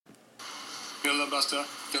Filibuster,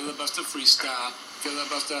 filibuster freestyle.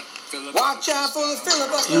 Filibuster, filibuster. Watch out for the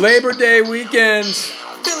filibuster. Labor Day weekends.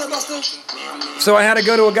 Filibuster. So I had to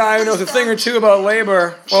go to a guy who knows a thing or two about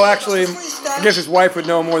labor. Well, actually, I guess his wife would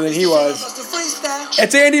know more than he was. Filibuster freestyle.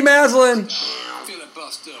 It's Andy Maslin.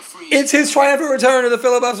 Filibuster freestyle. It's his triumphant return to the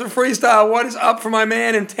Filibuster Freestyle. What is up for my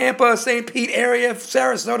man in Tampa, St. Pete area,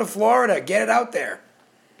 Sarasota, Florida? Get it out there.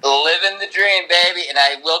 Living the dream, baby. And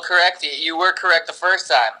I will correct you. You were correct the first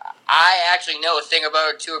time. I actually know a thing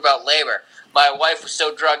about or two about labor. My wife was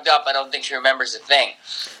so drugged up, I don't think she remembers a thing.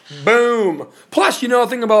 Boom. Plus, you know a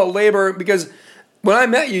thing about labor because when I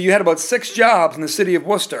met you, you had about 6 jobs in the city of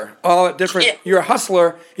Worcester. All at different. Yeah. You're a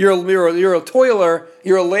hustler. You're a toiler.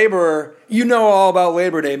 You're a laborer. You know all about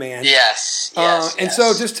Labor Day, man. Yes. And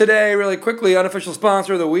so just today, really quickly, unofficial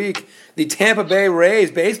sponsor of the week, the Tampa Bay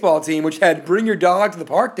Rays baseball team, which had Bring Your Dog to the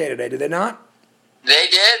Park Day today. Did they not? They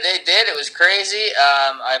did. It was crazy.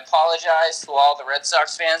 I apologize to all the Red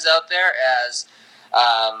Sox fans out there as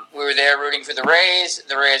we were there rooting for the Rays.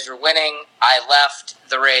 The Rays were winning. I left.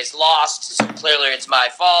 The Rays lost, so clearly it's my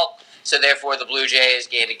fault. So therefore the Blue Jays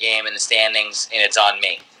gained a game in the standings, and it's on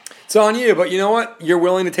me. It's on you, but you know what? You're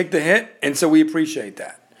willing to take the hit, and so we appreciate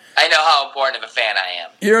that. I know how important of a fan I am.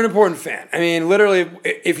 You're an important fan. I mean, literally,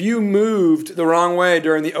 if you moved the wrong way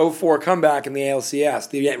during the 04 comeback in the ALCS,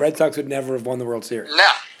 the Red Sox would never have won the World Series. No.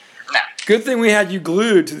 Good thing we had you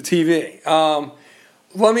glued to the TV.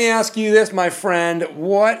 Let me ask you this, my friend.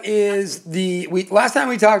 What is last time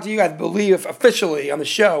we talked to you, I believe, officially on the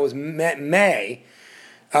show was May.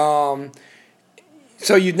 So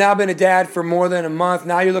you've now been a dad for more than a month.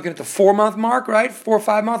 Now you're looking at the 4-month mark, right? 4 or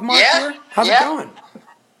 5 month mark here? How's it going?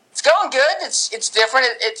 It's going good. It's different.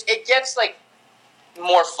 It gets like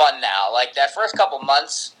more fun now. Like that first couple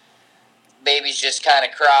months, babies just kind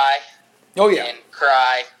of cry. Oh yeah. And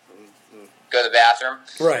cry, and go to the bathroom.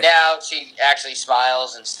 Right. Now she actually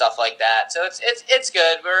smiles and stuff like that. So it's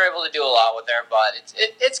good. We're able to do a lot with her, but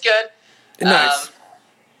it's good. Nice.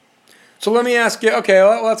 So let me ask you. Okay,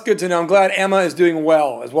 well, that's good to know. I'm glad Emma is doing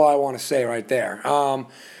well. Is what I want to say right there.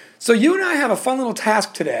 So you and I have a fun little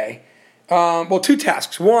task today. 2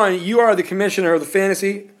 tasks. One, you are the commissioner of the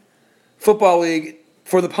Fantasy Football League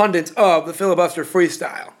for the pundits of the Filibuster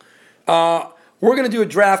Freestyle. We're going to do a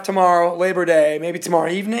draft tomorrow, Labor Day, maybe tomorrow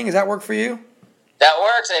evening. Does that work for you? That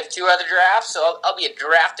works. I have 2 other drafts, so I'll be a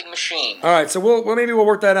drafting machine. All right, so maybe we'll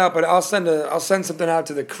work that out, but I'll send something out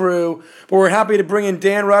to the crew. But we're happy to bring in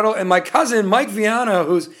Dan Ruddle and my cousin Mike Viano,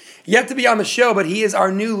 who's yet to be on the show, but he is our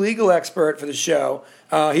new legal expert for the show.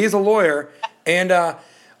 He is a lawyer, and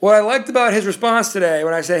what I liked about his response today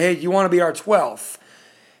when I said, "Hey, do you want to be our 12th?"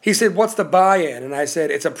 He said, "What's the buy-in?" And I said,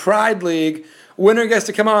 "It's a pride league. Winner gets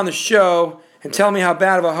to come on the show and tell me how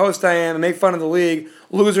bad of a host I am and make fun of the league.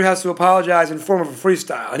 Loser has to apologize in the form of a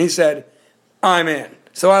freestyle." And he said, "I'm in."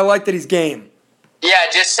 So I like that he's game. Yeah,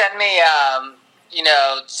 just send me,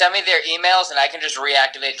 send me their emails, and I can just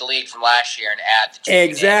reactivate the league from last year and add the team.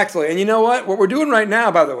 Exactly. And you know what? What we're doing right now,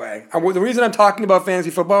 by the way, the reason I'm talking about fantasy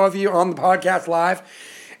football with you on the podcast live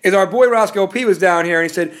is our boy Roscoe P. was down here, and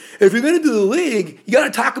he said, if you're going to do the league, you got to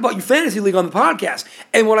talk about your fantasy league on the podcast.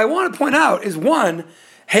 And what I want to point out is, one,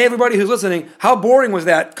 hey, everybody who's listening, how boring was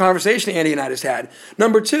that conversation Andy and I just had?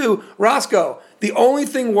 Number 2, Roscoe, the only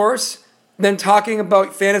thing worse than talking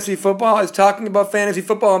about fantasy football is talking about fantasy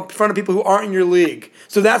football in front of people who aren't in your league.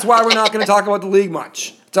 So that's why we're not going to talk about the league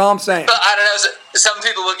much. That's all I'm saying. But I don't know. Some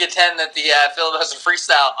people will contend that the Filibuster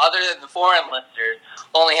Freestyle, other than the foreign listeners,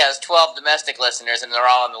 only has 12 domestic listeners, and they're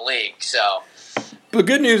all in the league. So, the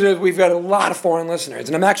good news is we've got a lot of foreign listeners,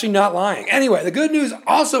 and I'm actually not lying. Anyway, the good news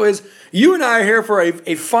also is you and I are here for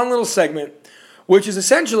a fun little segment, which is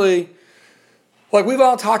essentially, like we've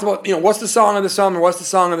all talked about, what's the song of the summer, what's the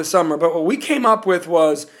song of the summer. But what we came up with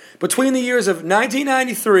was between the years of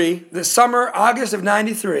 1993, the summer, August of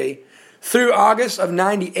 93, through August of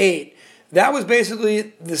 98, that was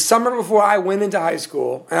basically the summer before I went into high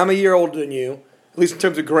school, and I'm a year older than you, at least in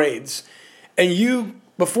terms of grades, and you,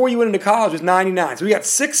 before you went into college, was 99. So we got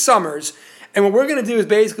 6 summers, and what we're going to do is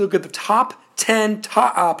basically look at the top 10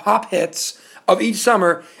 pop hits of each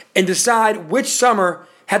summer and decide which summer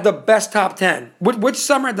had the best top 10. Which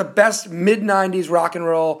summer had the best mid-90s rock and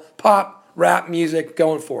roll, pop, rap music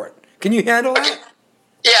going for it. Can you handle that?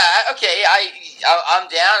 Yeah, okay. I'm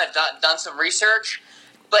down. I've done some research.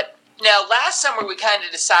 But now, last summer we kind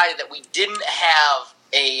of decided that we didn't have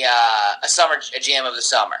a jam of the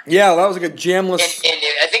summer. Yeah, that was like a jamless. And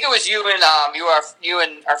I think it was you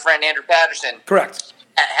and our friend Andrew Patterson. Correct.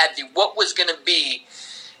 Had what was going to be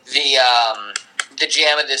the the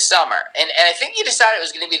jam of this summer. And I think you decided it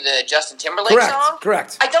was going to be the Justin Timberlake song.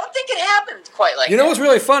 Correct. I don't think it happened quite like that. You know what's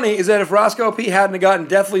really funny is that if Roscoe P hadn't gotten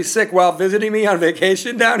deathly sick while visiting me on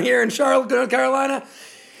vacation down here in Charlotte, North Carolina,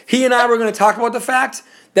 he and I were going to talk about the fact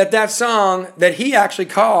that that song that he actually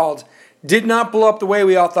called did not blow up the way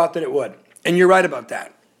we all thought that it would. And you're right about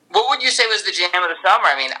that. What would you say was the jam of the summer?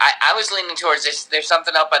 I mean, I was leaning towards this. There's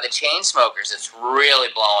something up by the Chainsmokers that's really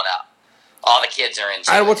blowing up. All the kids are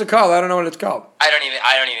into it. What's it called? I don't know what it's called. I don't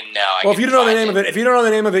even know. Well, if you don't know the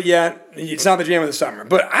name of it, yet, it's not the jam of the summer.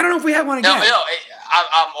 But I don't know if we have one again. No,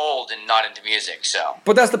 I'm old and not into music, so.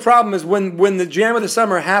 But that's the problem is when the jam of the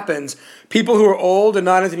summer happens, people who are old and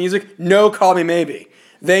not into music know Call Me Maybe.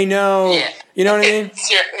 They know, Yeah. You know what I mean?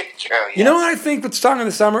 True, yes. You know what I think the song of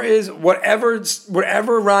the summer is? Whatever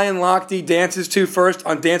Ryan Lochte dances to first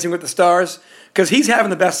on Dancing with the Stars, because he's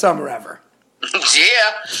having the best summer ever.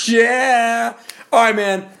 Yeah. All right,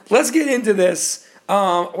 man. Let's get into this.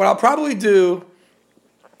 What I'll probably do,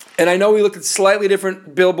 and I know we looked at slightly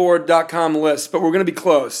different Billboard.com lists, but we're going to be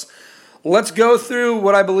close. Let's go through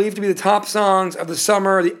what I believe to be the top songs of the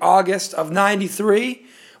summer, the August of 93.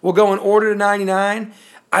 We'll go in order to 99.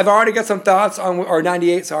 I've already got some thoughts on, or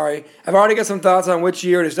 98, sorry. I've already got some thoughts on which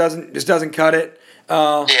year this doesn't cut it.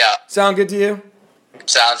 Yeah. Sound good to you?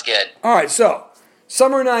 Sounds good. All right, so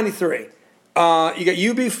summer 93. You got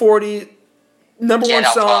UB40, number Can't one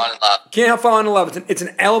Help song. Falling in Love. Can't Help Falling in Love. It's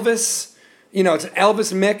an Elvis, it's an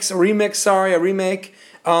Elvis mix, a remake.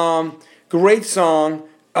 Great song.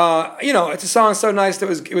 It's a song so nice that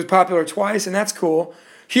it was popular twice, and that's cool.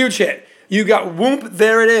 Huge hit. You got Whoop,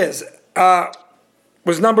 There It Is.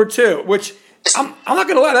 Was number 2, which I'm not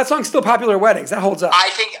gonna lie, that song's still popular at weddings. That holds up. I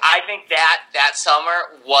think that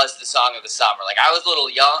summer was the song of the summer. Like, I was a little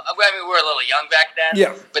young. I mean, we were a little young back then.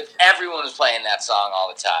 Yeah. But everyone was playing that song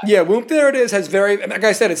all the time. Yeah, Whoop There It Is has like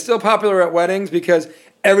I said, it's still popular at weddings because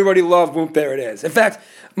everybody loved Whoop There It Is. In fact,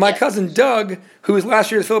 my cousin Doug, who was last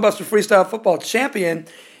year's Filibuster Freestyle Football champion,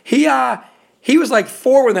 he was like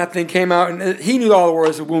 4 when that thing came out, and he knew all the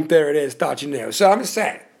words of Whoop There It Is, thought you knew. So I'm just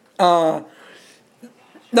saying.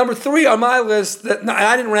 Number 3 on my list,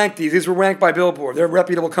 I didn't rank these. These were ranked by Billboard. They're a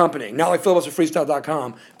reputable company, not like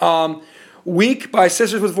filibusterfreestyle.com. Weak by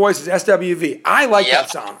Sisters with Voices, SWV. I like that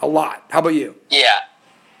song a lot. How about you? Yeah.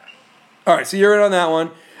 All right, so you're in on that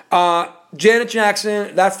one. Janet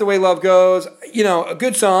Jackson, That's the Way Love Goes. A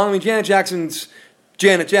good song. I mean, Janet Jackson's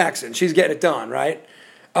Janet Jackson. She's getting it done, right?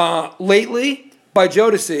 Lately by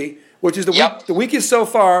Jodeci, which is the weakest so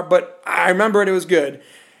far, but I remember it was good.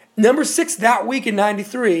 Number 6 that week in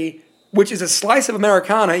 93, which is a slice of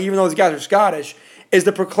Americana, even though these guys are Scottish, is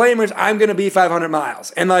the Proclaimers' I'm Gonna Be 500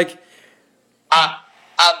 Miles. And I'm down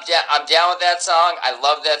with that song. I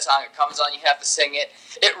love that song. It comes on, you have to sing it.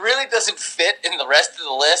 It really doesn't fit in the rest of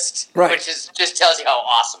the list, right, which just tells you how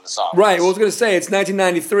awesome the song right. is. Well, I was going to say, it's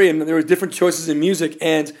 1993, and there were different choices in music,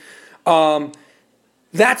 and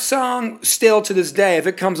that song, still to this day, if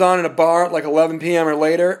it comes on in a bar at like 11 p.m. or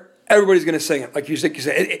later, everybody's going to sing it, like you said.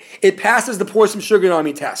 It passes the Pour Some Sugar on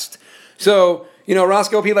Me test. So,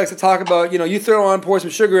 Roscoe P. likes to talk about, you throw on Pour Some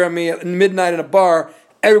Sugar on Me at midnight in a bar,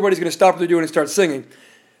 everybody's going to stop what they're doing and start singing.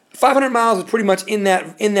 500 Miles is pretty much in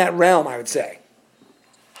that realm, I would say.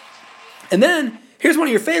 And then, here's one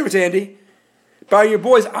of your favorites, Andy, by your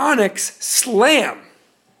boys Onyx, Slam.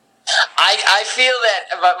 I feel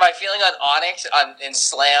that my feeling on Onyx in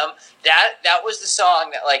Slam, that was the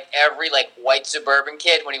song that like every like white suburban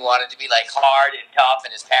kid, when he wanted to be like hard and tough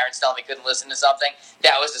and his parents told him he couldn't listen to something,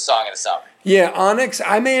 that was the song of the summer. Yeah, Onyx,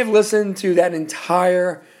 I may have listened to that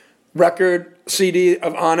entire record CD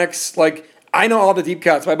of Onyx. Like, I know all the deep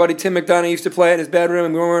cuts. My buddy Tim McDonough used to play it in his bedroom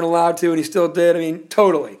and we weren't allowed to, and he still did. I mean,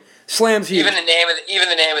 totally. Slam's huge. Even the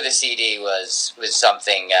name of the CD was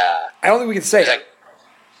something. I don't think we can say it. Like,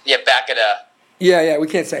 yeah, back at a. Yeah, we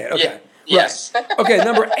can't say it. Okay. Yeah, yes. Right. Okay,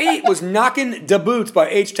 number 8 was Knockin' Da Boots by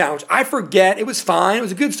H-Town, which I forget. It was fine. It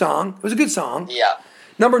was a good song. Yeah.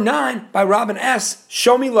 Number 9 by Robin S.,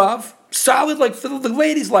 Show Me Love. Solid, like the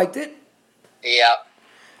ladies liked it. Yeah.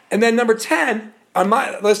 And then number 10 on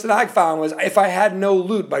my list that I found was If I Had No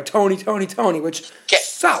Loot by Tony, which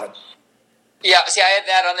solid. Yeah, see, I had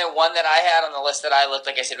that on there. One that I had on the list that I looked,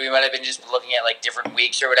 like I said, we might have been just looking at like different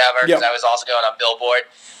weeks or whatever, because I was also going on Billboard,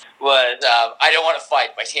 was I Don't Want to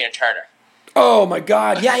Fight by Tina Turner. Oh, my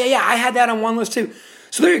God. Yeah. I had that on one list, too.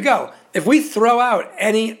 So there you go. If we throw out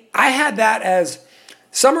any, I had that as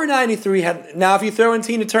Summer 93 had, now if you throw in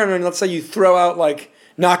Tina Turner, and let's say you throw out like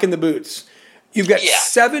Knockin' the Boots, you've got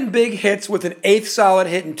 7 big hits with an 8th solid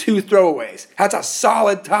hit and 2 throwaways. That's a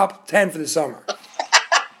solid top 10 for the summer.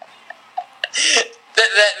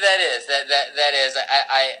 That is.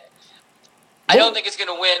 I don't think it's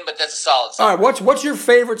going to win, but that's a solid song. All right, what's your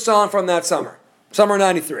favorite song from that summer? Summer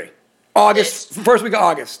 '93, first week of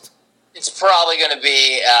August. It's probably going to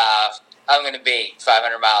be. I'm going to be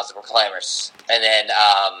 500 Miles of Proclaimers, and then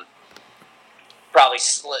probably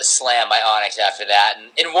Slam by Onyx after that,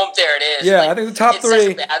 and Whoop There It Is. Yeah, like, I think the top it's three.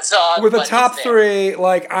 Such a bad song, with the but top it's there. three,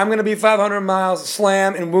 like I'm going to be 500 Miles,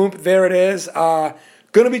 Slam, and Whoop. There It Is.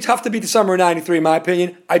 Going to be tough to beat the summer of '93, in my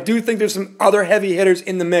opinion. I do think there's some other heavy hitters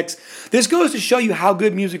in the mix. This goes to show you how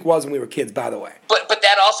good music was when we were kids, by the way. But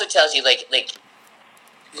that also tells you like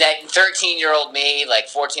that 13-year-old me, like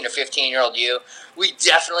 14 or 15-year-old you, we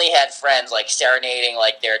definitely had friends like serenading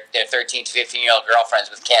like their 13 to 15-year-old girlfriends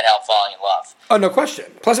with "Can't Help Falling in Love." Oh, no question.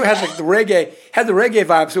 Plus, it had like the reggae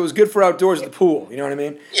vibe, so it was good for outdoors at the pool. You know what I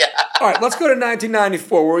mean? Yeah. All right, let's go to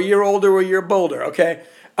 1994. We're a year older, we're a year bolder, okay?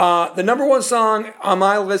 The number one song on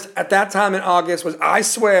my list at that time in August was "I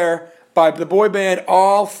Swear" by the boy band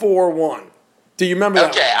All For One. Do you remember that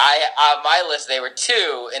Okay, one? on my list they were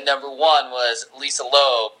two, and number one was Lisa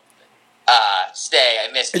Loeb. Stay,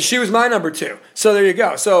 I missed And you. she was my number two. So there you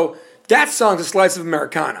go. So that song's a slice of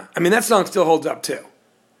Americana. I mean, that song still holds up too.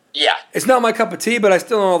 Yeah. It's not my cup of tea, but I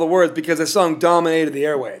still know all the words because the song dominated the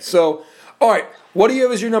airwaves. So, all right, what do you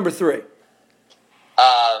have as your number three?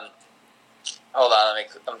 Hold on,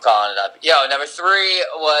 I'm calling it up. Yo, number three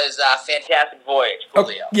was Fantastic Voyage, Coolio.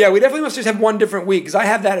 Okay, yeah, we definitely must just have one different week because I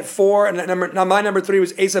have that at 4, and my number 3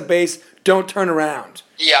 was Ace of Base, Don't Turn Around.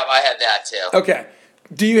 Yeah, I had that too. Okay.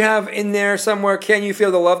 Do you have in there somewhere Can You Feel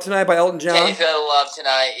the Love Tonight by Elton John? Can You Feel the Love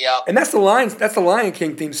Tonight? Yep. And that's the Lion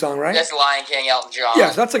King theme song, right? That's Lion King, Elton John.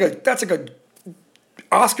 Yeah, so that's like a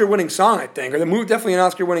Oscar-winning song, I think, or the movie, definitely an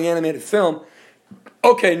Oscar-winning animated film.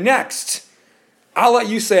 Okay, next. I'll let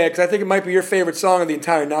you say it because I think it might be your favorite song of the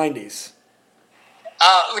entire 90s.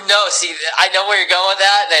 No, see, I know where you're going with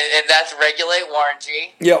that, and that's Regulate, Warren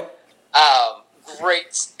G. Yep.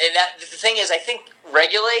 Great. And the thing is, I think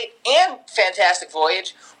Regulate and Fantastic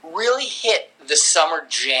Voyage really hit the summer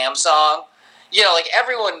jam song. You know, like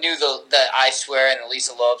everyone knew the I Swear and the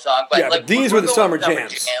Lisa Loeb song, but Yeah, like but these we're were the going summer with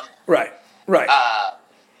jams. Right.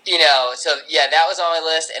 You know, so yeah, that was on my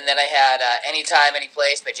list, and then I had Anytime,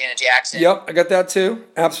 Anyplace by Janet Jackson. Yep, I got that too.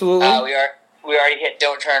 Absolutely. We already hit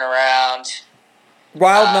Don't Turn Around.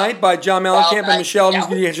 Wild Night by John Mellencamp and Night. Michelle That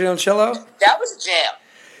Giancello. That was a jam.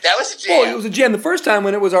 Oh, it was a jam the first time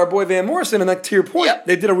when it was our boy Van Morrison, and like, to your point, Yep.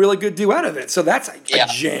 they did a really good duet of it. So that's a Yeah.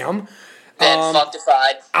 jam. Then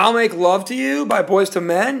Functified. I'll Make Love to You by Boyz II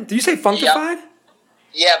Men. Did you say Functified?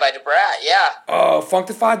 Yeah, by DeBrat, yeah. Oh,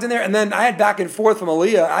 Functified's in there. And then I had Back and Forth from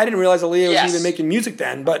Aaliyah. I didn't realize Aaliyah Yes. was even making music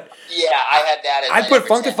then, but Yeah, I had that. I put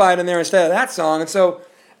Functified in there instead of that song. And so,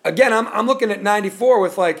 again, I'm looking at 94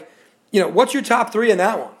 with like, what's your top 3 in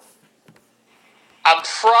that one? I'm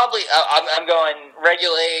probably I'm going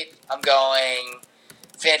Regulate. I'm going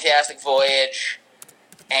Fantastic Voyage,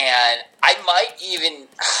 and I might even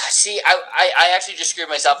see. I actually just screwed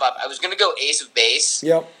myself up. I was going to go Ace of Base.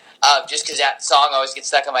 Yep. Just because that song always gets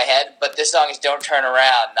stuck in my head. But this song is "Don't Turn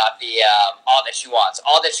Around," not the "All That She Wants."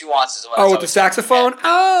 "All That She Wants" is the one. Oh, that's with the always stuck in my saxophone? head.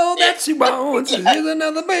 Oh, Yeah. that she wants is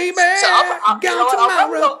another baby. So I'll Gone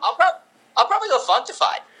I'll probably go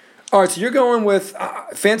Functified. All right, so you're going with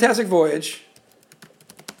Fantastic Voyage,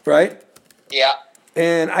 right? Yeah.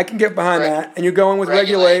 And I can get behind that. And you're going with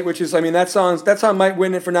Regulate, which is, that song might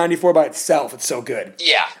win it for 94 by itself. It's so good.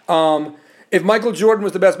 Yeah. If Michael Jordan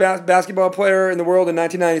was the best basketball player in the world in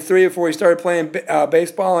 1993 before he started playing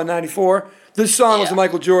baseball in 94, this song was the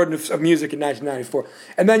Michael Jordan of music in 1994.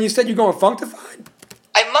 And then you said you're going Functified?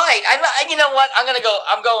 I might. You know what?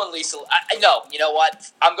 I'm going Lisa. No, you know what?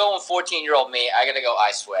 I'm going 14-year-old me. I gotta go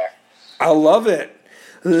I Swear. I love it.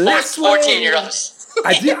 14-year-olds.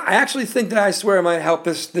 I actually think that I Swear might help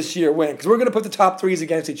this year win because we're going to put the top 3s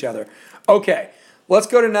against each other. Okay, let's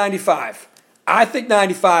go to 95. I think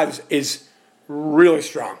 95 is really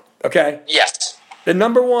strong, okay? Yes. The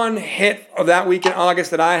number one hit of that week in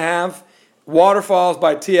August that I have, Waterfalls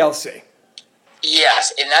by TLC.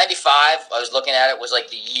 Yes. In 95, I was looking at it, was like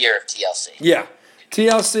the year of TLC. Yeah,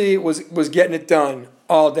 TLC was getting it done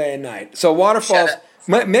all day and night. So Waterfalls,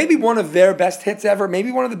 maybe one of their best hits ever,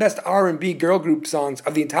 maybe one of the best R&B girl group songs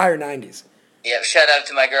of the entire 90s. Yep, shout out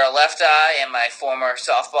to my girl Left Eye and my former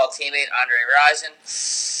softball teammate Andre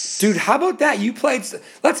Rison. Dude, how about that? You played.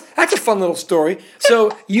 That's a fun little story.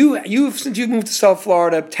 So you since you moved to South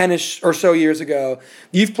Florida 10ish or so years ago,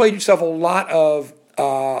 you've played yourself a lot of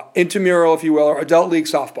intramural, if you will, or adult league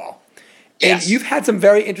softball. Yes. And you've had some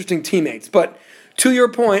very interesting teammates. But to your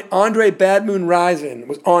point, Andre Bad Moon Rison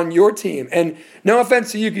was on your team. And no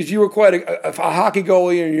offense to you, because you were quite a hockey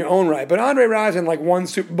goalie in your own right, but Andre Rison won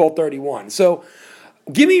Super Bowl 31. So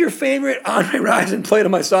Give me your favorite Andre Rison play to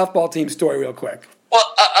my softball team story real quick. Well,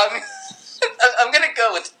 I'm going to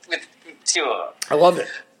go with two of them. I love it.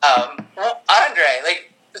 Well, Andre,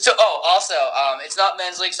 also, it's not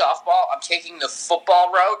men's league softball. I'm taking the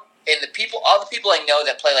football route. And all the people I know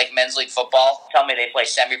that play like men's league football tell me they play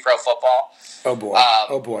semi-pro football. Oh boy!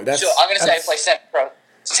 So I'm going to say I play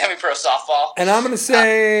semi-pro softball. And I'm going to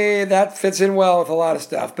say that fits in well with a lot of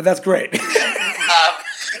stuff, but that's great.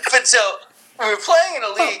 But so we were playing in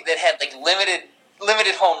a league that had like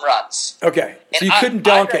limited home runs. Okay, so And you couldn't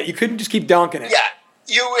dunk it. You couldn't just keep dunking it. Yeah,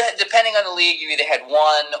 depending on the league, you either had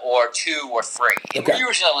 1 or 2 or 3. And Okay. we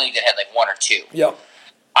were in a league that had like 1 or 2. Yep.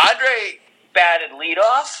 Andre batted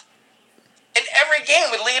leadoff, and every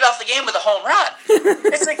game would lead off the game with a home run.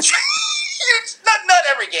 It's like not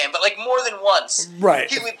every game, but like more than once.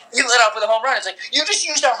 Right. He lit off with a home run. It's like you just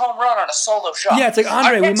used our home run on a solo shot. Yeah, it's like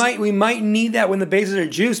Andre. Our next- We might need that when the bases are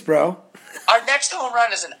juiced, bro. Our next home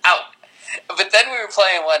run is an out. But then we were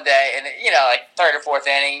playing one day, and like third or fourth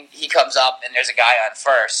inning, he comes up, and there's a guy on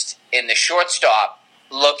first, and the shortstop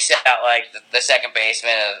looks at like the second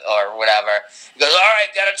baseman or whatever. He goes, "All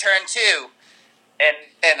right, got to turn 2." And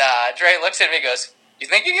Dre looks at me and goes, "You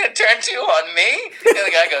think you're gonna turn 2 on me?" And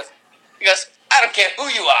the guy goes, "I don't care who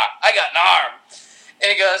you are. I got an arm."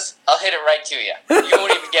 And he goes, "I'll hit it right to you. You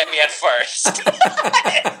won't even get me at first."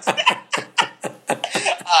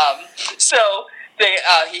 So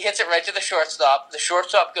he hits it right to the shortstop. The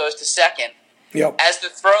shortstop goes to second. Yep. As the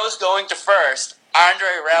throw's going to first, Andre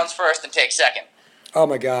rounds first and takes second. Oh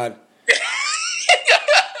my God.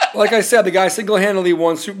 Like I said, the guy single-handedly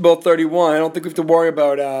won Super Bowl 31. I don't think we have to worry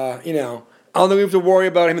about, I don't think we have to worry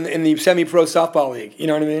about him in the semi-pro softball league. You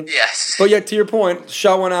know what I mean? Yes. But yet, to your point,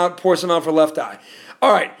 shot one out, pour some out for left eye.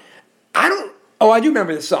 All right. I do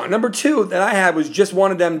remember this song. Number 2 that I had was Just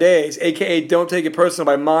One of Them Days, a.k.a. Don't Take It Personal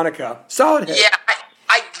by Monica. Solid hit. Yeah,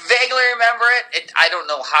 I vaguely remember it. I don't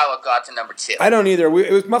know how it got to number 2. I don't either.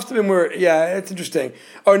 It must have been it's interesting.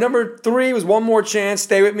 Oh, number 3 was One More Chance,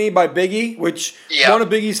 Stay With Me by Biggie, which one of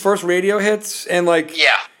Biggie's first radio hits. And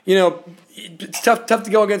it's tough to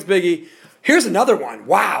go against Biggie. Here's another one.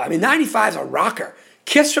 Wow. I mean, 95's a rocker.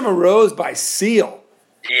 Kiss from a Rose by Seal.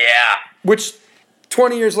 Yeah. Which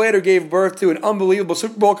 20 years later gave birth to an unbelievable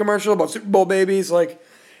Super Bowl commercial about Super Bowl babies. Like,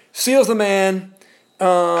 Seal's the man.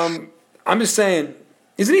 I'm just saying,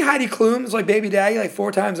 isn't he Heidi Klum's like baby daddy like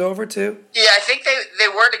 4 times over too? Yeah, I think they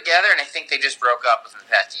were together, and I think they just broke up within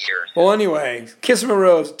the past year. Well, anyway, Kiss from a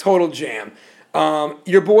Rose, total jam.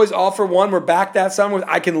 Your boys All for One were back that summer with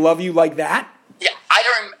I Can Love You Like That. Yeah,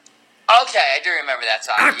 okay, I do remember that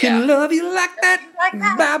song. I can love you like that.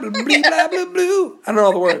 Blah, blah, blah, blah, blah, blah. I don't know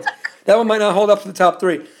all the words. That one might not hold up to the top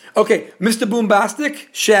 3. Okay, Mr. Boombastic,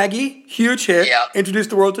 Shaggy, huge hit. Yeah. Introduced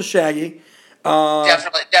the world to Shaggy.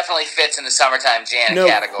 Definitely fits in the summertime jam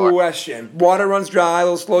category. No question. Water Runs Dry, a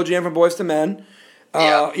little slow jam from Boyz II Men. You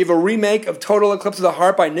have a remake of Total Eclipse of the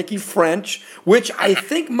Heart by Nikki French, which I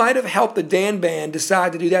think might have helped the Dan Band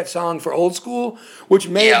decide to do that song for Old School, which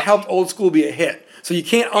may have helped Old School be a hit. So you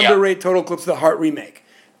can't underrate Total Eclipse of the Heart remake.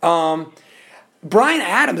 Brian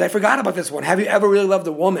Adams, I forgot about this one. Have You Ever Really Loved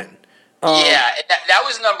a Woman? That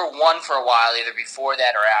was number 1 for a while, either before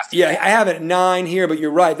that or after. Yeah, I have it at 9 here, but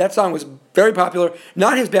you're right. That song was very popular.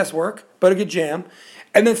 Not his best work, but a good jam.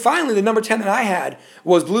 And then finally, the number 10 that I had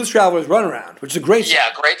was Blues Traveler's Runaround, which is a great song.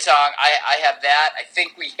 Yeah, great song. I have that. I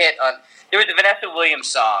think we hit on... There was a Vanessa Williams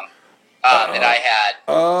song that I had.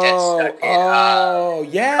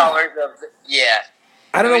 Yeah. Colors of...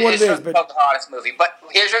 I don't know what it is, It's but... the hottest movie. But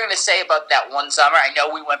here's what I'm going to say about that one summer. I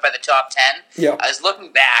know we went by the top 10. Yeah. I was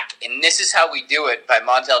looking back, and This Is How We Do It by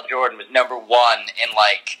Montel Jordan was number 1 in,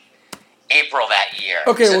 April that year.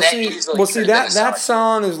 Okay, so we'll see. That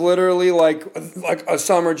song is literally like a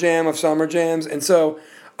summer jam of summer jams, and so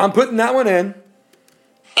I'm putting that one in.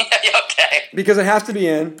 Okay. Because it has to be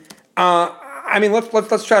in.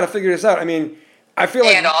 Let's try to figure this out. I mean, I feel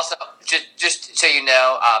like... And also, just so you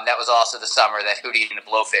know, that was also the summer that Hootie and the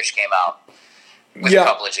Blowfish came out with a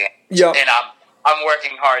couple of jams. Yeah. And I'm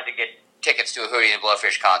working hard to get tickets to a Hootie and the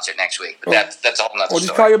Blowfish concert next week. But that's a whole nother story.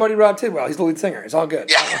 Just call your buddy Rob Tidwell. He's the lead singer. It's all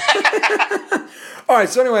good. Yeah. All right,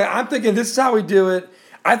 so anyway, I'm thinking This Is How We Do It.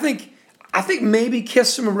 I think maybe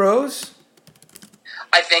Kiss from a Rose.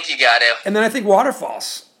 I think you got to. And then I think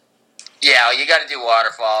Waterfalls. Yeah, you got to do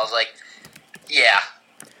Waterfalls.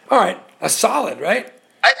 All right, a solid, right?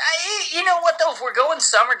 You know what, though? If we're going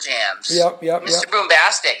summer jams, Yep. Mr.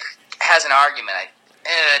 Boombastic has an argument.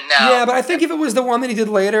 No. Yeah, but I think if it was the one that he did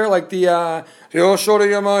later, like the "You're shorty,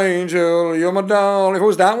 you're my angel, you're my doll," if it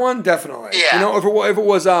was that one, definitely. Yeah. You know, if it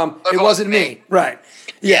was it wasn't me, right?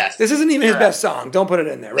 Yes. This isn't even his Correct. best song. Don't put it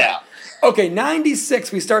in there, right? No. Okay,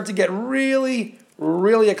 96. We start to get really,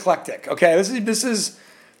 really eclectic. Okay, this is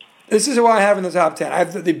who I have in the top 10. I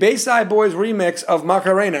have the Bayside Boys remix of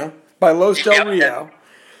Macarena by Los Del Yep. Rio,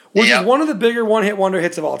 which Yep. is one of the bigger one-hit wonder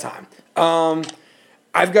hits of all time.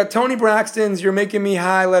 I've got Tony Braxton's "You're Making Me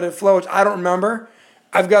High, Let It Flow," which I don't remember.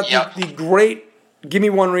 I've got Yep. the great "Give Me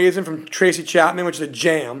One Reason" from Tracy Chapman, which is a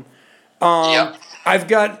jam. Yep. I've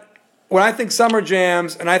got, when I think summer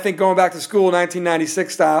jams, and I think going back to school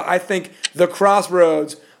 1996 style, I think "The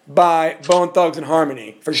Crossroads" by Bone Thugs and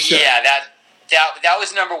Harmony, for sure. Yeah, that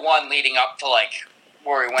was number one leading up to like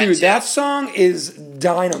where we went Dude, to. that song is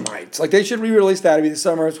dynamite. Like, they should re-release that to be the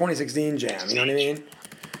summer of 2016 jam, you know what I mean?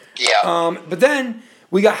 Yeah. But then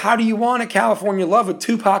we got "How Do You Want It, California Love" with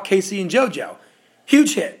Tupac, Casey, and JoJo.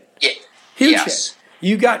 Huge hit. Yeah. Huge Yes. hit.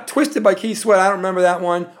 You got "Twisted" by Keith Sweat. I don't remember that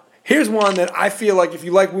one. Here's one that I feel like if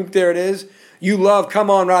you like Whoop There It Is, you love "Come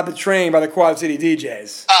On Ride the Train" by the Quad City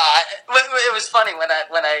DJs. It was funny when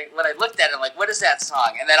I looked at it, I'm like, what is that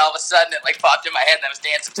song? And then all of a sudden it like popped in my head and I was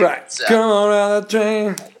dancing to Right. it. So. Come on ride the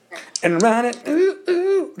train and ride it. Ooh,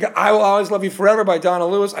 ooh. "I Will Always Love You Forever" by Donna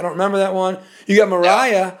Lewis. I don't remember that one. You got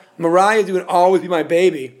Mariah. Mariah doing "Always Be My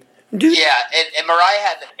Baby." Dude. Yeah, and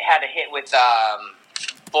Mariah had a hit with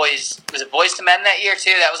Boys. Was it Boys to Men that year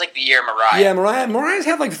too? That was like the year of Mariah. Yeah, Mariah's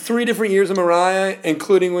had like 3 different years of Mariah,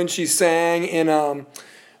 including when she sang in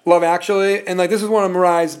Love Actually, and like this is one of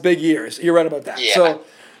Mariah's big years. You're right about that. Yeah.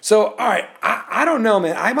 So all right, I don't know,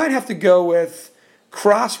 man. I might have to go with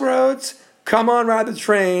 "Crossroads," "Come On Ride the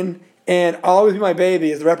Train," and "Always Be My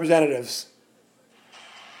Baby" as the representatives.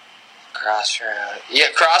 Crossroads. Yeah,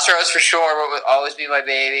 Crossroads for sure. Will always be my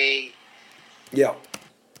baby. Yeah.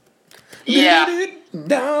 Yeah.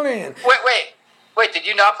 Darling. Wait. Did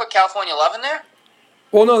you not put California Love in there?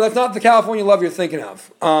 Well, no, that's not the "California Love" you're thinking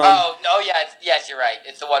of. Yes, you're right.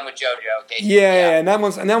 It's the one with JoJo. Okay. Yeah, and that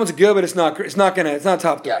one's good, but it's not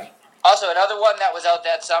top 3. Yeah. Also, another one that was out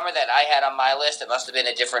that summer that I had on my list, it must have been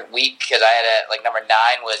a different week because I had it like number 9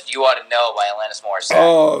 was "You Ought to Know" by Alanis Morissette.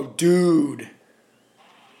 Oh, dude.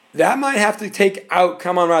 That might have to take out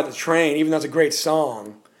 "Come On Ride the Train," even though it's a great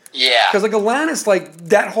song. Yeah. Because like Alanis, like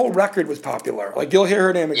that whole record was popular. Like you'll hear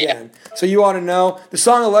her name again. So "You Ought to Know." The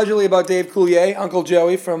song allegedly about Dave Coulier, Uncle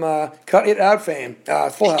Joey from Cut It Out fame,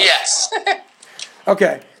 Full House. Yes.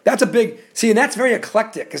 Okay, that's a big... See, and that's very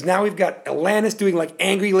eclectic, because now we've got Alanis doing, like,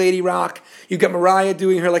 angry lady rock. You've got Mariah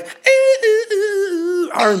doing her, like,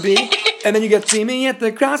 R&B. And then you get "See Me at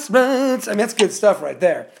the Crossroads." I mean, that's good stuff right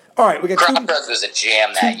there. All right, we got Crossroads was a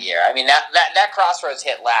jam that year. I mean, that Crossroads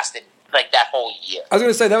hit lasted, like, that whole year. I was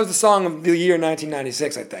going to say, that was the song of the year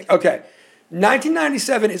 1996, I think. Okay,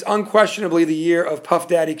 1997 is unquestionably the year of Puff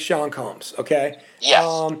Daddy, Sean Combs, okay? Yes.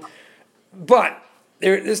 But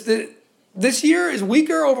this year is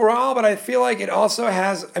weaker overall, but I feel like it also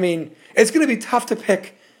has. I mean, it's going to be tough to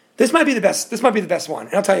pick. This might be the best. This might be the best one,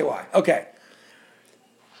 and I'll tell you why. Okay,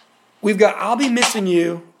 we've got "I'll Be Missing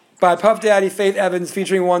You" by Puff Daddy, Faith Evans,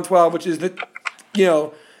 featuring 112, which is the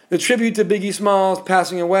tribute to Biggie Smalls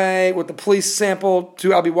passing away with the Police sample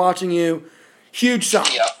to "I'll Be Watching You." Huge song.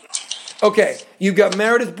 Yep. Okay, you've got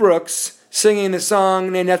Meredith Brooks singing the song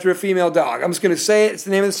named after a female dog. I'm just going to say it. It's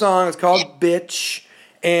the name of the song. It's called "Bitch,"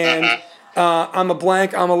 and "I'm a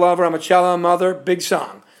Blank, I'm a Lover, I'm a Child, I'm a Mother." Big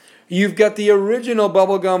song. You've got the original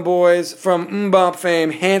Bubblegum Boys from MMMBop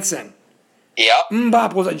fame, Hanson. Yep.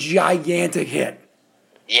 MMMBop was a gigantic hit.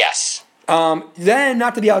 Yes. Then,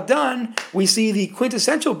 not to be outdone, we see the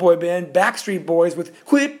quintessential boy band, Backstreet Boys, with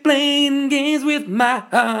 "Quit Playing Games With My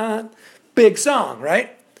Heart." Big song,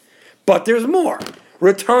 right? But there's more.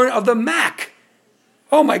 "Return of the Mac."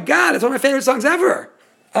 Oh my God, it's one of my favorite songs ever.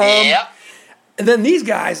 Yep. And then these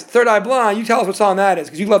guys, Third Eye Blind, you tell us what song that is,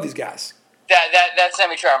 because you love these guys. That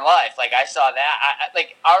Semi-Charmed Life. Like, I saw that.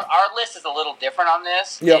 Like, our list is a little different on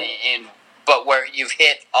this. Yep. But where you've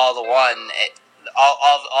hit all the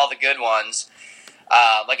all the good ones.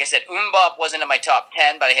 Like I said, MMMBop wasn't in my top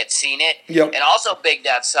 10, but I had seen it. Yep. And also big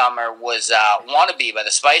that summer was "Wannabe" by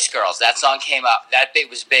the Spice Girls. That song came out. That bit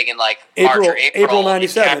was big in like March or April. April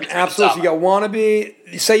 97. Absolutely. You got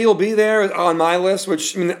 "Wannabe." "Say You'll Be There" on my list,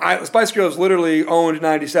 which, I mean, Spice Girls literally owned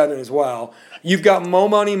 97 as well. You've got "Mo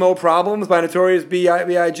Money, Mo Problems" by Notorious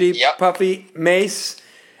B.I.G., Yep. Puffy, Mace.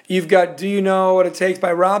 You've got "Do You Know What It Takes"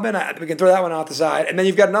 by Robin. We can throw that one out the side. And then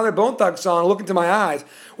you've got another Bone Thugs song, "Look Into My Eyes,"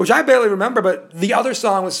 which I barely remember, but the other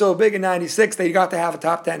song was so big in 96 they got to have a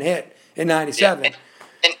top 10 hit in 97.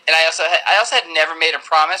 Yeah. and I also had Never Made a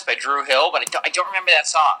Promise by Drew Hill, but I don't remember that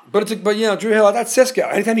song. But you know, Drew Hill, that's Cisco.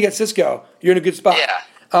 Anytime you get Cisco, you're in a good spot.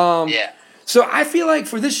 Yeah. Yeah. So I feel like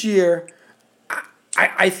for this year,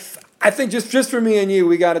 I think just for me and you,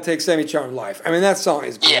 we got to take Semi Charmed Life. I mean, that song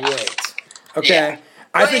is great. Yeah. Okay. Yeah.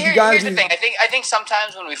 I think you got to. Here's the thing. I think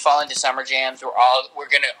sometimes when we fall into summer jams, we're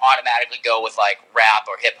gonna automatically go with like rap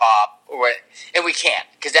or hip hop, and we can't,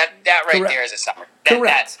 because that right Correct. there is a summer.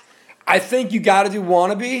 Correct. I think you got to do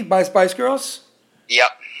 "Wannabe" by Spice Girls. Yep.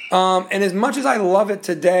 And as much as I love it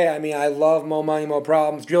today, I mean, I love Mo Money, Mo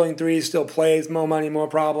Problems. Drilling 3 still plays Mo Money, Mo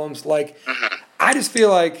Problems. Like, I just feel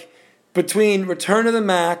like between Return to the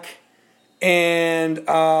Mac and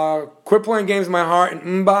Quit Playing Games in My Heart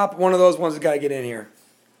and Mbop, one of those ones has got to get in here.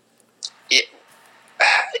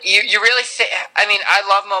 You really think? I mean, I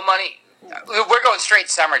love Mo Money. We're going straight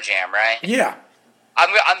summer jam, right? Yeah.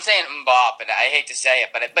 I'm saying Mbop, and I hate to say it,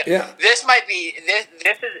 but Yeah. this might be this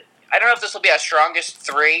is. I don't know if this will be our strongest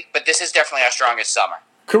 3, but this is definitely our strongest summer.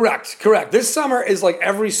 Correct. This summer is like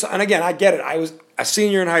and again, I get it. I was a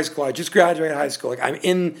senior in high school. I just graduated high school. Like, I'm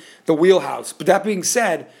in the wheelhouse. But that being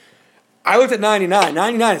said, I looked at 99.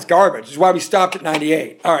 99 is garbage. Which is why we stopped at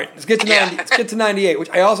 98. All right, let's get to 90, let's get to 98, which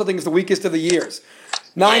I also think is the weakest of the years.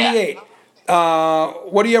 98.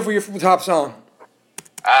 What do you have for your top song?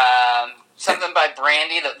 Something by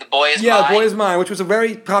Brandy, The Boy Is Mine. Yeah, The Boy Is Mine, which was a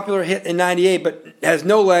very popular hit in 98, but has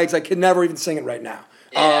no legs. I could never even sing it right now.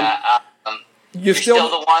 You're still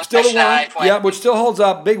the one. Still the one. Yeah, which still holds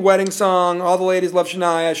up. Big wedding song. All the ladies love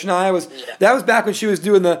Shania. Shania was that was back when she was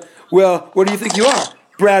doing the what do you think you are,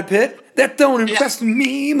 Brad Pitt? That don't impress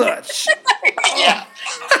me much. Yeah.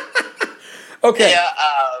 Okay. Yeah.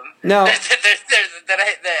 Now I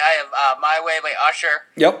have My Way by Usher.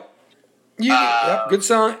 Yep. Yep, good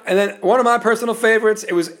song. And then one of my personal favorites,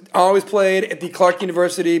 it was always played at the Clark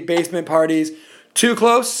University basement parties, Too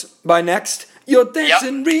Close by Next. You're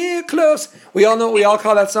dancing real close. We all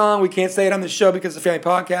call that song. We can't say it on the show because it's a family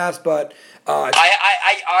podcast, but I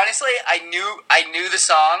honestly knew the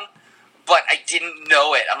song, but I didn't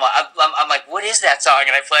know it. I'm like, what is that song?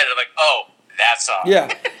 And I played it. I'm like, oh, that song.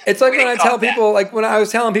 Yeah. It's like when I tell people, like when I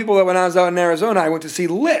was telling people that when I was out in Arizona, I went to see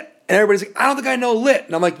Lit. And everybody's like, I don't think I know Lit.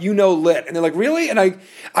 And I'm like, you know Lit. And they're like, really? And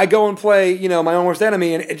I go and play, My Own Worst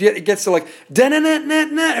Enemy, and it gets to like,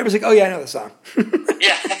 da-na-na-na-na. Everybody's like, oh yeah, I know the song.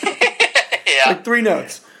 Yeah. Yeah. Like 3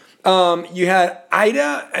 notes. You had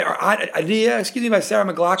Idea, excuse me, by Sarah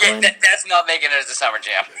McLachlan. Yeah, that's not making it as a summer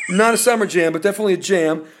jam. Not a summer jam, but definitely a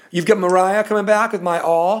jam. You've got Mariah coming back with My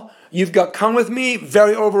All. You've got Come With Me,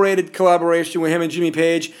 very overrated collaboration with him and Jimmy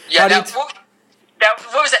Page. Yeah, what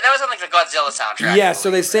was that? That was on like the Godzilla soundtrack. Yeah,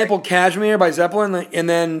 so they sampled Kashmir by Zeppelin, and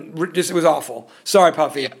then it was awful. Sorry,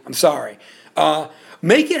 Puffy. Yeah. I'm sorry.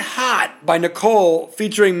 Make It Hot by Nicole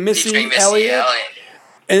featuring Missy Elliott.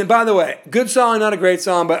 And by the way, good song, not a great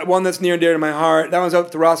song, but one that's near and dear to my heart. That one's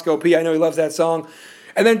out to Roscoe P. I know he loves that song.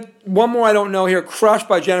 And then one more I don't know here, Crush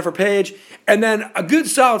by Jennifer Page. And then a good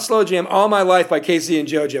solid slow jam, All My Life by Casey and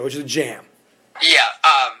JoJo, which is a jam. Yeah,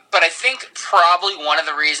 but I think probably one of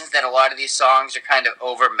the reasons that a lot of these songs are kind of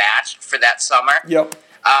overmatched for that summer. Yep.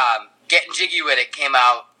 Getting Jiggy With It came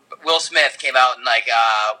out. Will Smith came out and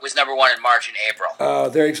was number 1 in March and April. So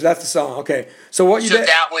that's the song. Okay, so what you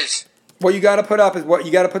what you got to put up is what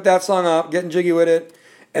you got to put that song up. Getting Jiggy With It,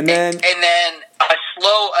 and then a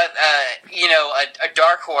slow, a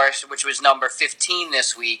dark horse, which was number 15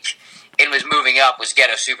 this week and was moving up, was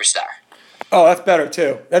Ghetto Superstar. Oh, that's better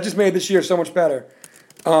too. That just made this year so much better.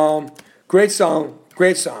 Great song.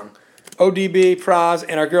 ODB, Praz,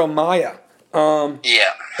 and our girl Maya.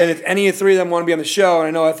 Yeah. And if any of 3 of them want to be on the show,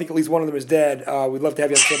 and I think at least one of them is dead, we'd love to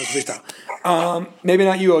have you on the show with freestyle. Maybe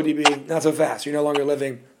not you, ODB. Not so fast. You're no longer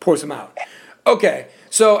living. Pour some out. Okay,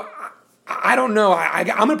 so I don't know. I'm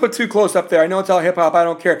going to put Too Close up there. I know it's all hip-hop. I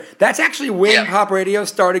don't care. That's actually when pop radio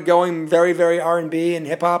started going very, very R&B and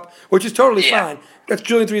hip-hop, which is totally fine. That's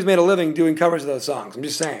Julian Three's made a living doing covers of those songs. I'm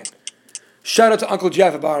just saying. Shout out to Uncle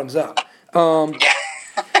Jeff at Bottoms Up. All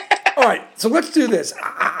right, so let's do this.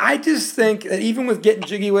 I just think that even with Getting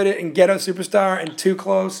Jiggy With It and Ghetto Superstar and Too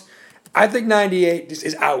Close, I think 98 just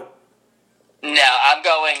is out. No, I'm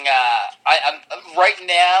going. I'm right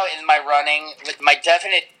now in my running. My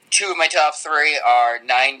definite 2 of my top 3 are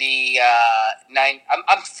 90.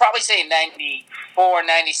 I'm probably saying 94,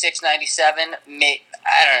 96, 97. I don't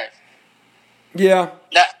know. Yeah.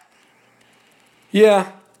 No.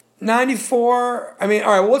 Yeah. 94. I mean,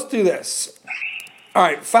 all right, well, let's do this. All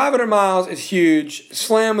right, 500 Miles is huge.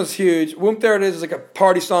 Slam was huge. Whoop There It Is like a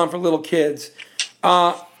party song for little kids.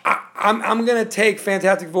 I'm going to take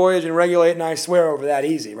Fantastic Voyage and Regulate and I Swear over that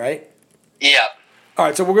easy, right? Yeah. All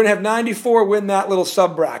right, so we're going to have 94 win that little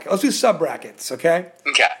sub bracket. Let's do sub brackets, okay?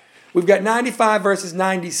 Okay. We've got 95 versus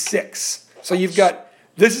 96. So you've got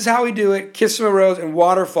This Is How We Do It, Kiss from a Rose, and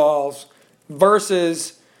Waterfalls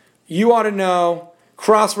versus You Ought to Know,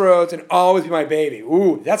 Crossroads, and Always Be My Baby.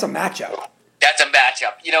 Ooh, that's a matchup. That's a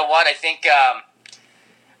matchup. You know what? I think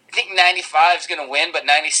 95 is going to win, but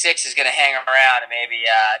 96 is going to hang around and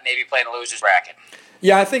maybe play in the losers bracket.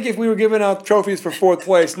 Yeah, I think if we were giving out trophies for fourth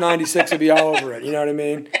place, 96 would be all over it. You know what I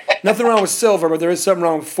mean? Nothing wrong with silver, but there is something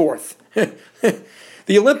wrong with fourth.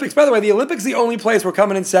 The Olympics, by the way, the Olympics, the only place where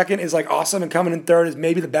coming in second is like awesome, and coming in third is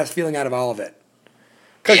maybe the best feeling out of all of it.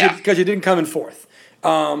 Because you didn't come in fourth.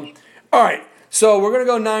 All right, so we're going to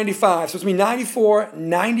go 95. So it's going to be 94,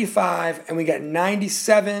 95, and we got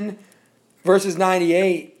 97 versus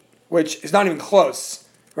 98, which is not even close,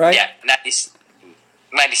 right? Yeah,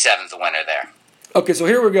 97's the winner there. Okay, so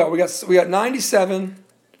here we go. We got 97,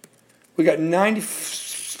 we got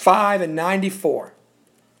 95, and 94.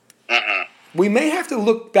 Mm-hmm. We may have to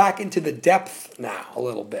look back into the depth now a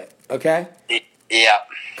little bit, okay? Yeah.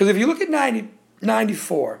 Because if you look at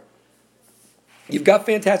 94, you've got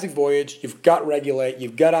Fantastic Voyage, you've got Regulate,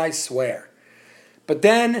 you've got I Swear. But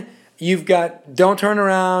then you've got Don't Turn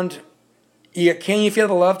Around, you got Can You Feel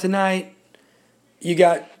the Love Tonight, you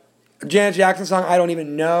got Janet Jackson song, I Don't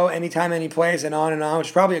Even Know, Anytime, Any Place, and on, which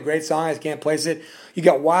is probably a great song, I just can't place it. You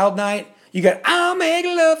got Wild Night, you got I'll Make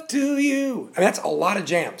Love to You. I mean, that's a lot of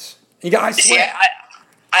jams. You got I Swear. See,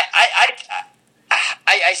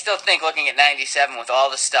 I still think looking at 97 with all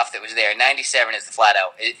the stuff that was there, 97 is the flat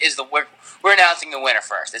out we're announcing the winner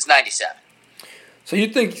first. It's 97. So you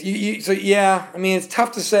think so? Yeah, I mean it's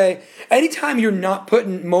tough to say. Anytime you're not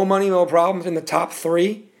putting Mo Money, Mo Problems in the top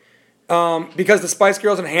three, because the Spice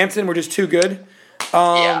Girls and Hanson were just too good.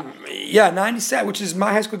 Yeah, 97, which is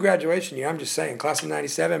my high school graduation year. I'm just saying, class of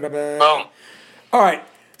 97. Boom. All right.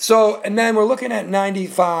 So, and then we're looking at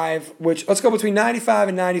 95, which, let's go between 95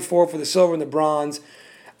 and 94 for the silver and the bronze.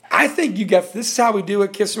 I think This Is How We Do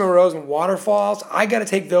It, Kiss from a Rose, and Waterfalls. I got to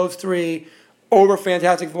take those three over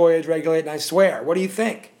Fantastic Voyage, Regulate, and I Swear. What do you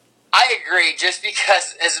think? I agree, just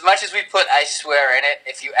because as much as we put I Swear in it,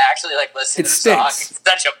 if you actually listen to the song, it's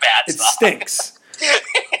such a bad song. It stinks.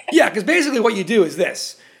 Yeah, because basically what you do is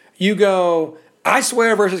this. You go, I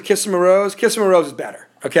Swear versus Kiss from a Rose. Kiss from a Rose is better,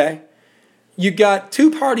 okay? You got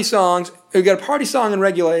two party songs. You got a party song in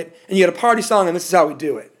Regulate, and you got a party song and This Is How We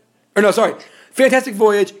Do It. Or no, sorry, Fantastic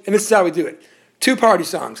Voyage and This Is How We Do It. Two party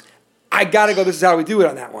songs. I gotta go This Is How We Do It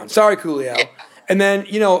on that one. Sorry, Coolio. Yeah. And then,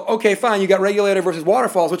 okay, fine, you got Regulator versus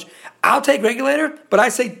Waterfalls, which I'll take Regulator, but I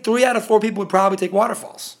say 3 out of 4 people would probably take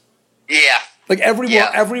Waterfalls. Yeah.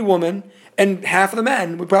 Every woman and half of the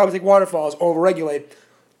men would probably take Waterfalls over Regulate.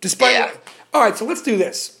 All right, so let's do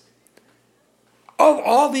this. Of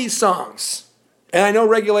all these songs, and I know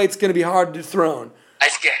Regulate's going to be hard to dethrone.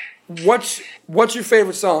 What's your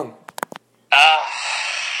favorite song?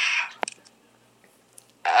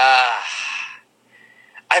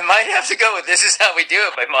 I might have to go with This Is How We Do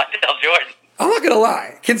It by Montel Jordan. I'm not going to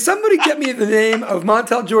lie. Can somebody get me the name of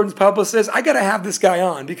Montel Jordan's publicist? I got to have this guy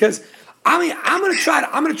on because I'm going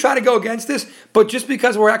to try to go against this, but just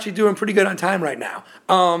because we're actually doing pretty good on time right now.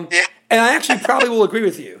 And I actually probably will agree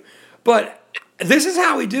with you. But This Is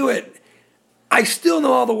How We Do It. I still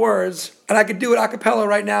know all the words, and I could do it a cappella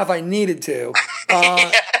right now if I needed to.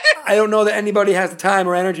 I don't know that anybody has the time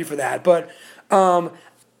or energy for that, but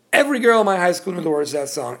every girl in my high school knew the words to that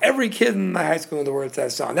song. Every kid in my high school knew the words to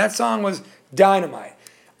that song. That song was dynamite.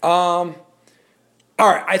 All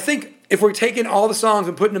right, I think if we're taking all the songs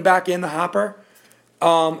and putting them back in the hopper,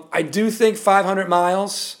 I do think 500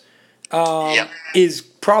 Miles is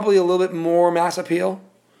probably a little bit more mass appeal.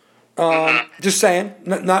 Just saying.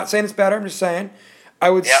 Not saying it's better. I'm just saying. I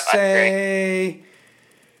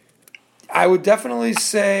would definitely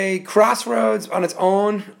say Crossroads on its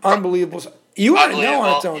own, unbelievable. You Ought to Know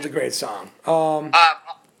on its own is a great song.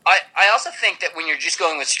 I also think that when you're just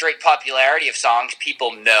going with straight popularity of songs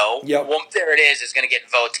people know, There It Is going to get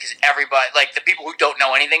votes because everybody, the people who don't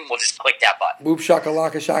know anything will just click that button. Whoop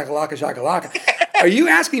shakalaka shakalaka shakalaka. Are you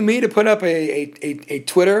asking me to put up a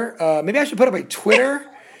Twitter? Maybe I should put up a Twitter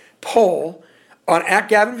poll on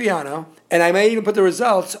 @GavinViano, and I may even put the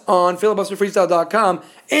results on filibusterfreestyle.com.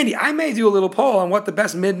 Andy, I may do a little poll on what the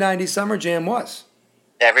best mid-90s summer jam was.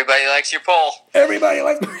 Everybody likes your poll. Everybody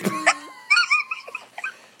likes my poll.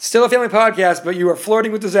 Still a family podcast, but you are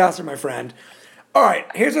flirting with disaster, my friend. All right,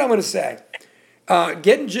 here's what I'm going to say.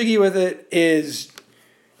 Getting Jiggy With It is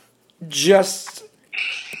just...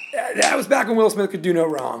 That was back when Will Smith could do no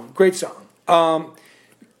wrong. Great song.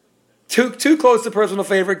 Too Close to personal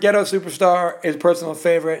favorite. Ghetto Superstar is personal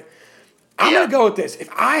favorite. I'm going to go with this. If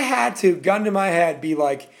I had to, gun to my head, be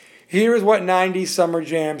like, here is what 90s summer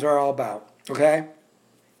jams are all about, okay?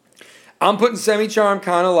 I'm putting Semi-Charmed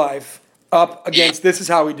Kind of Life up against This Is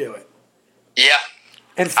How We Do It. Yeah.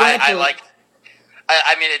 And frankly,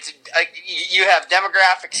 I mean, it's you have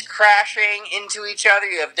demographics crashing into each other.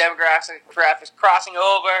 You have demographics crossing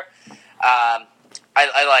over.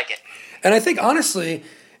 I like it. And I think, honestly,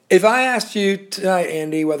 if I asked you tonight,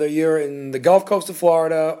 Andy, whether you're in the Gulf Coast of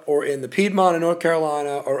Florida or in the Piedmont of North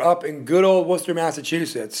Carolina or up in good old Worcester,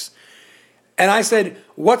 Massachusetts, and I said,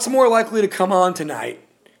 what's more likely to come on tonight?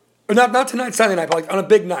 Or not tonight, Sunday night, but like on a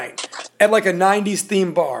big night at like a 90s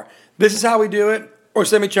themed bar. This Is How We Do It or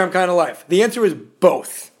Semi-Charmed Kind of Life? The answer is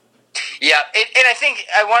both. Yeah, and I think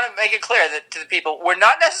I want to make it clear that to the people, we're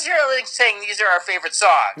not necessarily saying these are our favorite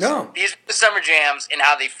songs. No. These are the summer jams and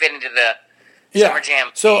how they fit into the summer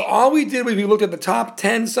jam. So all we did was we looked at the top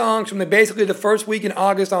 10 songs from basically the first week in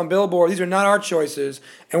August on Billboard. These are not our choices,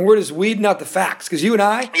 and we're just weeding out the facts because you and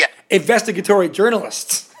I, investigatory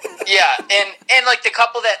journalists. Yeah, and like the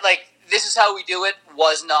couple that like This Is How We Do It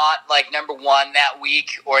was not like number one that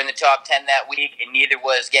week or in the top 10 that week, and neither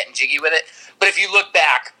was Getting Jiggy With It. But if you look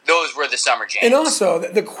back, those were the summer jams. And also,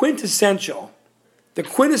 the quintessential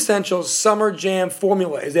summer jam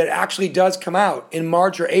formula is that it actually does come out in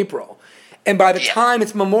March or April. And by the time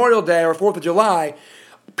it's Memorial Day or 4th of July,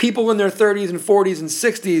 people in their 30s and 40s and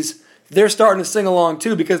 60s, they're starting to sing along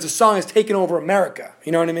too because the song has taken over America.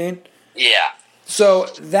 You know what I mean? Yeah. So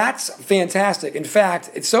that's fantastic. In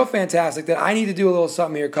fact, it's so fantastic that I need to do a little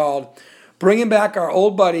something here called bringing back our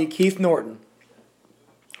old buddy Keith Norton,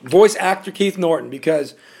 voice actor Keith Norton,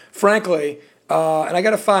 because frankly, and I got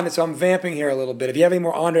to find it, so I'm vamping here a little bit. If you have any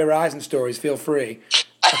more Andre Rison stories, feel free.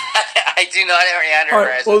 I do not have any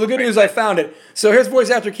Andre Rison. Well, the good news, I found it. So here's voice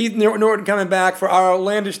actor Keith Norton coming back for our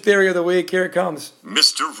outlandish theory of the week. Here it comes.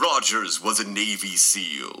 Mr. Rogers was a Navy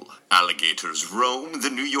SEAL. Alligators roam the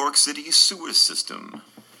New York City sewer system.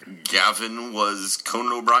 Gavin was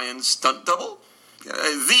Conan O'Brien's stunt double.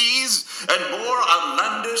 These and more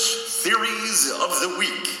outlandish theories of the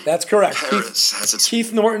week. That's correct. Paris has its...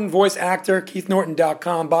 Keith Norton, voice actor,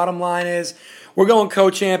 KeithNorton.com. Bottom line is, we're going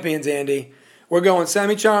co-champions, Andy. We're going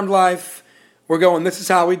Semi-Charmed Life. We're going This Is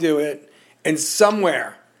How We Do It. And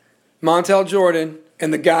somewhere, Montel Jordan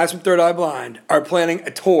and the guys from Third Eye Blind are planning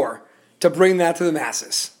a tour to bring that to the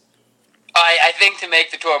masses. I think to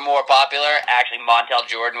make the tour more popular, actually Montel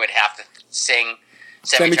Jordan would have to sing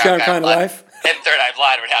Semi-Charmed Kind of Life. And Third Eye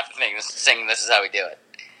Blind would have to sing This Is How We Do It.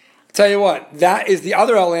 Tell you what, that is the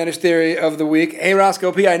other outlandish theory of the week. Hey,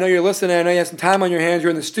 Roscoe P., I know you're listening. I know you have some time on your hands.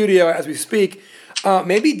 You're in the studio as we speak.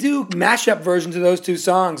 Maybe do mashup versions of those two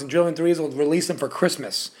songs, and Drilling Threes will release them for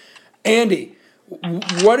Christmas. Andy,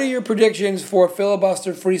 what are your predictions for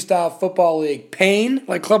Filibuster Freestyle Football League? Pain,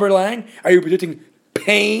 like Clubber Lang? Are you predicting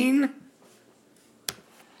pain?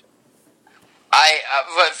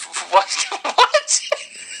 What?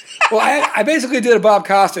 Well, I basically did a Bob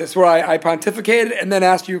Costas where I pontificated and then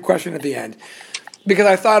asked you a question at the end. Because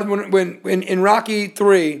I thought when in Rocky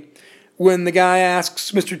 3, when the guy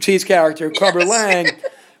asks Mr. T's character, Clubber Lang,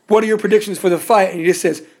 what are your predictions for the fight? And he just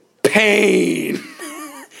says, pain.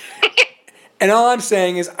 And all I'm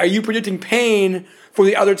saying is, are you predicting pain for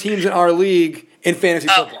the other teams in our league in fantasy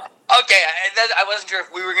football? Okay, I wasn't sure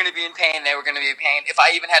if we were going to be in pain, they were going to be in pain, if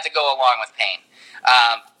I even had to go along with pain.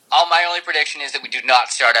 My only prediction is that we do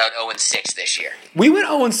not start out 0-6 this year. We went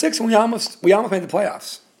 0-6 and we almost made the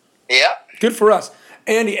playoffs. Yeah. Good for us.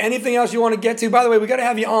 Andy, anything else you want to get to? By the way, we got to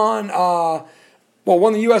have you on.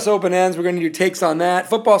 When the U.S. Open ends, we're going to do takes on that.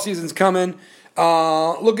 Football season's coming.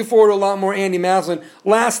 Looking forward to a lot more Andy Maslin.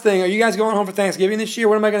 Last thing, are you guys going home for Thanksgiving this year?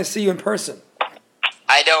 When am I going to see you in person?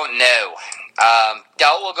 I don't know.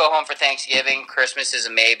 Doubt we'll go home for Thanksgiving. Christmas is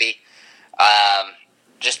a maybe.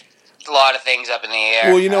 Just a lot of things up in the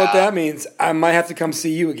air. Well, you know what that means. I might have to come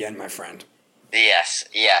see you again, my friend. Yes.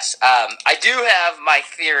 I do have my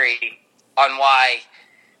theory on why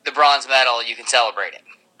the bronze medal, you can celebrate it.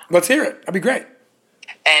 Let's hear it. That'd be great.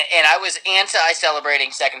 And I was anti-celebrating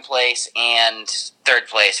second place and third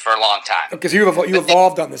place for a long time. Because you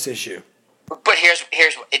evolved on this issue. But here's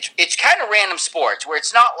it's kind of random sports where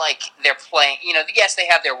it's not like they're playing. Yes, they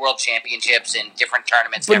have their world championships and different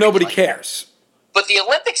tournaments, but nobody cares. But the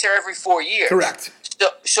Olympics are every 4 years. Correct.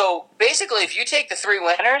 So basically, if you take the three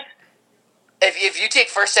winners, if you take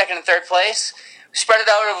first, second, and third place, spread it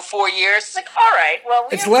out over 4 years, it's like, all right, well,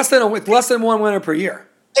 it's less than one winner per year.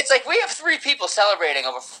 It's like we have 3 people celebrating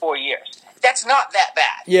over 4 years. That's not that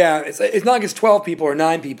bad. Yeah, it's not like it's 12 people or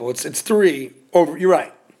 9 people. It's 3 over. You're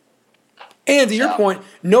right. And to your point,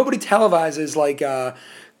 nobody televises like the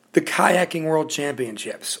kayaking world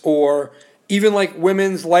championships or even like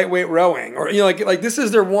women's lightweight rowing, or like this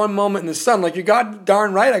is their one moment in the sun. Like, you got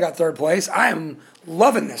darn right, I got third place. I am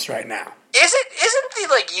loving this right now. Isn't the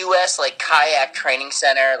like U.S. like kayak training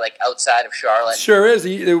center like outside of Charlotte? Sure is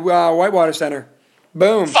the Whitewater Center.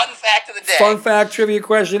 Boom. Fun fact of the day. Fun fact trivia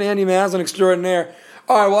question. Andy Maslin extraordinaire.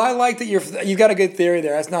 All right. Well, I like that you got a good theory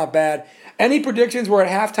there. That's not bad. Any predictions? We're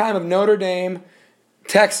at halftime of Notre Dame,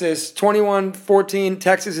 Texas, 21-14.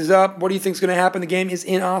 Texas is up. What do you think is going to happen? The game is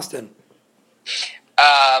in Austin.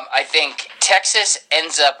 I think Texas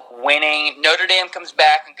ends up winning. Notre Dame comes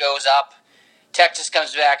back and goes up. Texas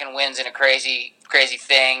comes back and wins in a crazy, crazy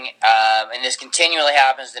thing. And this continually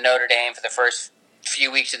happens to Notre Dame for the first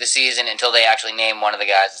few weeks of the season until they actually name one of the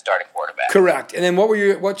guys the starting quarterback. Correct. And then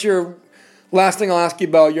what's your last thing I'll ask you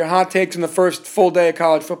about? Your hot takes in the first full day of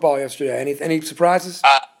college football yesterday. Any surprises?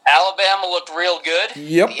 Alabama looked real good.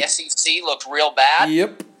 Yep. The SEC looked real bad.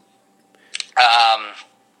 Yep.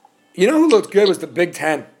 You know who looked good was the Big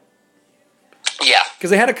Ten. Yeah. Because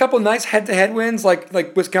they had a couple nice head-to-head wins,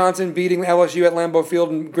 like Wisconsin beating LSU at Lambeau Field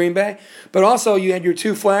and Green Bay. But also you had your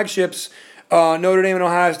two flagships, Notre Dame and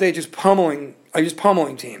Ohio State, just pummeling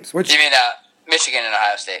teams. Which, you mean Michigan and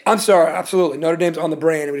Ohio State? I'm sorry, absolutely. Notre Dame's on the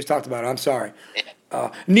brain, and we just talked about it. I'm sorry.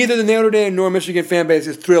 Yeah. Neither the Notre Dame nor Michigan fan base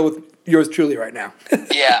is thrilled with yours truly right now.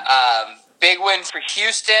 Yeah. Big win for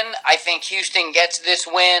Houston. I think Houston gets this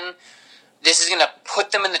win. This is going to put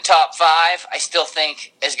them in the top 5. I still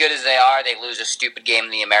think, as good as they are, they lose a stupid game in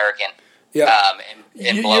the American. Yeah.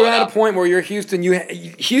 And blow you're it at up. a point where you're Houston.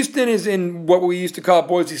 Houston is in what we used to call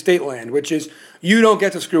Boise State land, which is you don't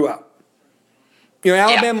get to screw up.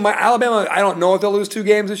 Alabama, I don't know if they'll lose 2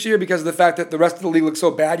 games this year because of the fact that the rest of the league looked so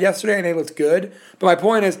bad yesterday and they looked good. But my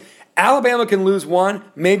point is, Alabama can lose 1,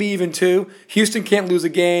 maybe even 2. Houston can't lose a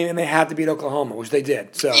game, and they had to beat Oklahoma, which they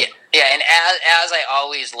did. So yeah, and as I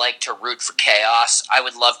always like to root for chaos, I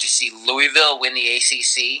would love to see Louisville win the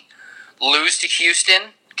ACC, lose to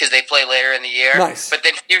Houston because they play later in the year. Nice. But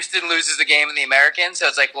then Houston loses the game in the American, so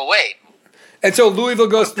it's like, well, wait. And so Louisville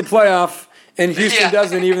goes to the playoff, and Houston Yeah.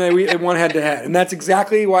 doesn't, even though they won head-to-head. And that's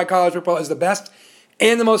exactly why college football is the best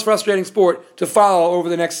and the most frustrating sport to follow over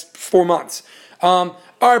the next 4 months. All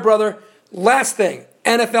right, brother, last thing.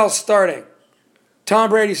 NFL starting.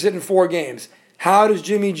 Tom Brady's sitting 4 games. How does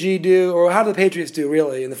Jimmy G do, or how do the Patriots do,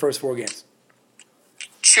 really, in the first 4 games?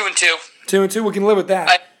 2-2. 2-2, we can live with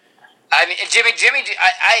that. I mean, Jimmy G.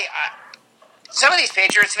 Some of these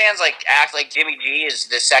Patriots fans act like Jimmy G is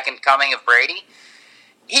the second coming of Brady.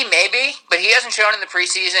 He may be, but he hasn't shown in the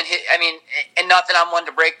preseason. And not that I'm one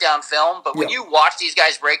to break down film, but when you watch these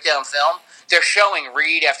guys break down film, they're showing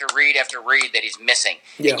read after read after read that he's missing.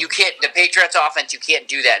 Yeah. And you can't. The Patriots offense, you can't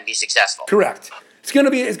do that and be successful. Correct. It's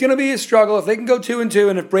gonna be a struggle. If they can go 2-2,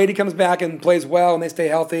 and if Brady comes back and plays well and they stay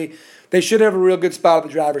healthy, they should have a real good spot at the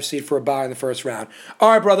driver's seat for a bye in the first round. All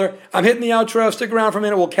right, brother. I'm hitting the outro. Stick around for a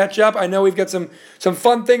minute. We'll catch up. I know we've got some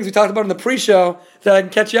fun things we talked about in the pre-show that I can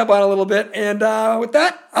catch you up on a little bit. And with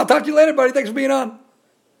that, I'll talk to you later, buddy. Thanks for being on.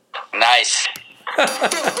 Nice.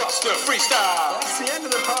 Filibuster freestyle. That's the end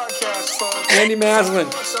of the podcast, folks. Andy Maslin,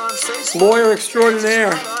 Us on Facebook, lawyer extraordinaire.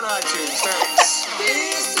 on iTunes. Thanks.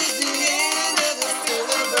 This is the end of the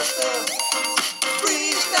filibuster.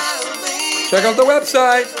 Freestyle, baby. Check out the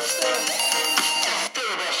website.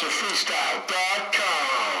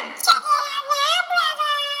 FilibusterFreestyle.com.